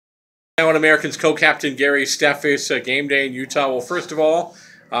Now, Americans co-captain Gary Steffes, game day in Utah. Well, first of all,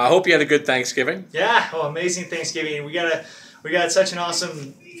 I hope you had a good Thanksgiving. Yeah, well, amazing Thanksgiving. We got such an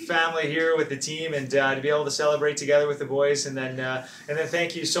awesome family here with the team, and to be able to celebrate together with the boys, and then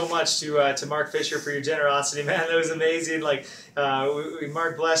thank you so much to Mark Fisher for your generosity, man. That was amazing. Like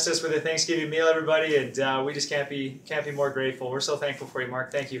Mark blessed us with a Thanksgiving meal, everybody, and we just can't be more grateful. We're so thankful for you,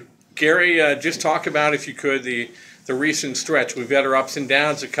 Mark. Thank you. Gary, just talk about, if you could, the recent stretch. We've had our ups and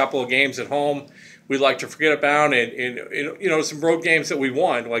downs, a couple of games at home we'd like to forget about, and you know, some road games that we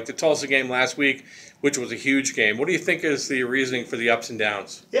won, like the Tulsa game last week, which was a huge game. What do you think is the reasoning for the ups and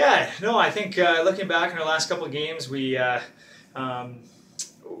downs? Yeah, no, I think looking back in our last couple of games, we when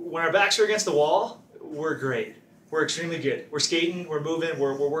our backs are against the wall, we're great. We're extremely good. We're skating. We're moving.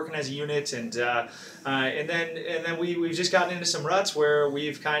 We're working as a unit, and then we've just gotten into some ruts where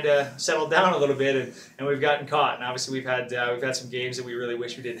we've kind of settled down a little bit, and we've gotten caught. And obviously we've had some games that we really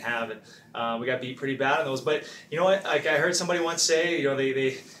wish we didn't have, and we got beat pretty bad on those. But you know what? Like I heard somebody once say, you know,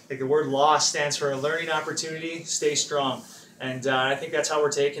 they like the word loss stands for a learning opportunity. Stay strong. And I think that's how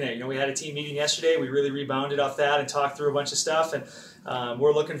we're taking it. You know, we had a team meeting yesterday. We really rebounded off that and talked through a bunch of stuff. And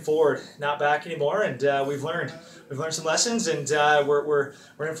we're looking forward, not back anymore. And we've learned some lessons. And we're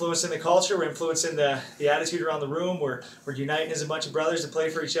influencing the culture. We're influencing the attitude around the room. We're uniting as a bunch of brothers to play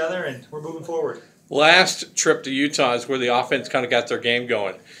for each other, and we're moving forward. Last trip to Utah is where the offense kind of got their game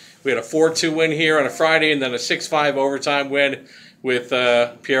going. We had a 4-2 win here on a Friday, and then a 6-5 overtime win with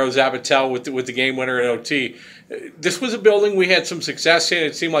Piero Zabatel with the game winner in OT. This was a building we had some success in.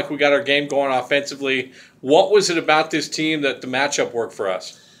 It seemed like we got our game going offensively. What was it about this team that the matchup worked for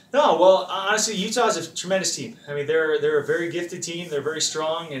us? No, well, honestly, Utah's a tremendous team. I mean, they're a very gifted team. They're very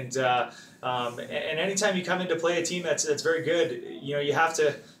strong, and anytime you come in to play a team that's very good, you know, you have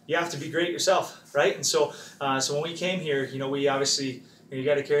to be great yourself, right? And so when we came here, you know, we obviously, you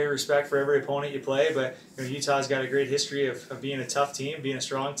got to carry respect for every opponent you play, but you know, Utah's got a great history of being a tough team, being a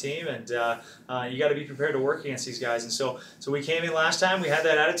strong team, and you got to be prepared to work against these guys. And so we came in last time, we had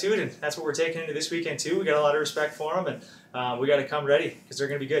that attitude, and that's what we're taking into this weekend too. We got a lot of respect for them, and we got to come ready because they're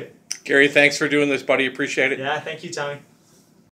going to be good. Gary, thanks for doing this, buddy. Appreciate it. Yeah, thank you, Tommy.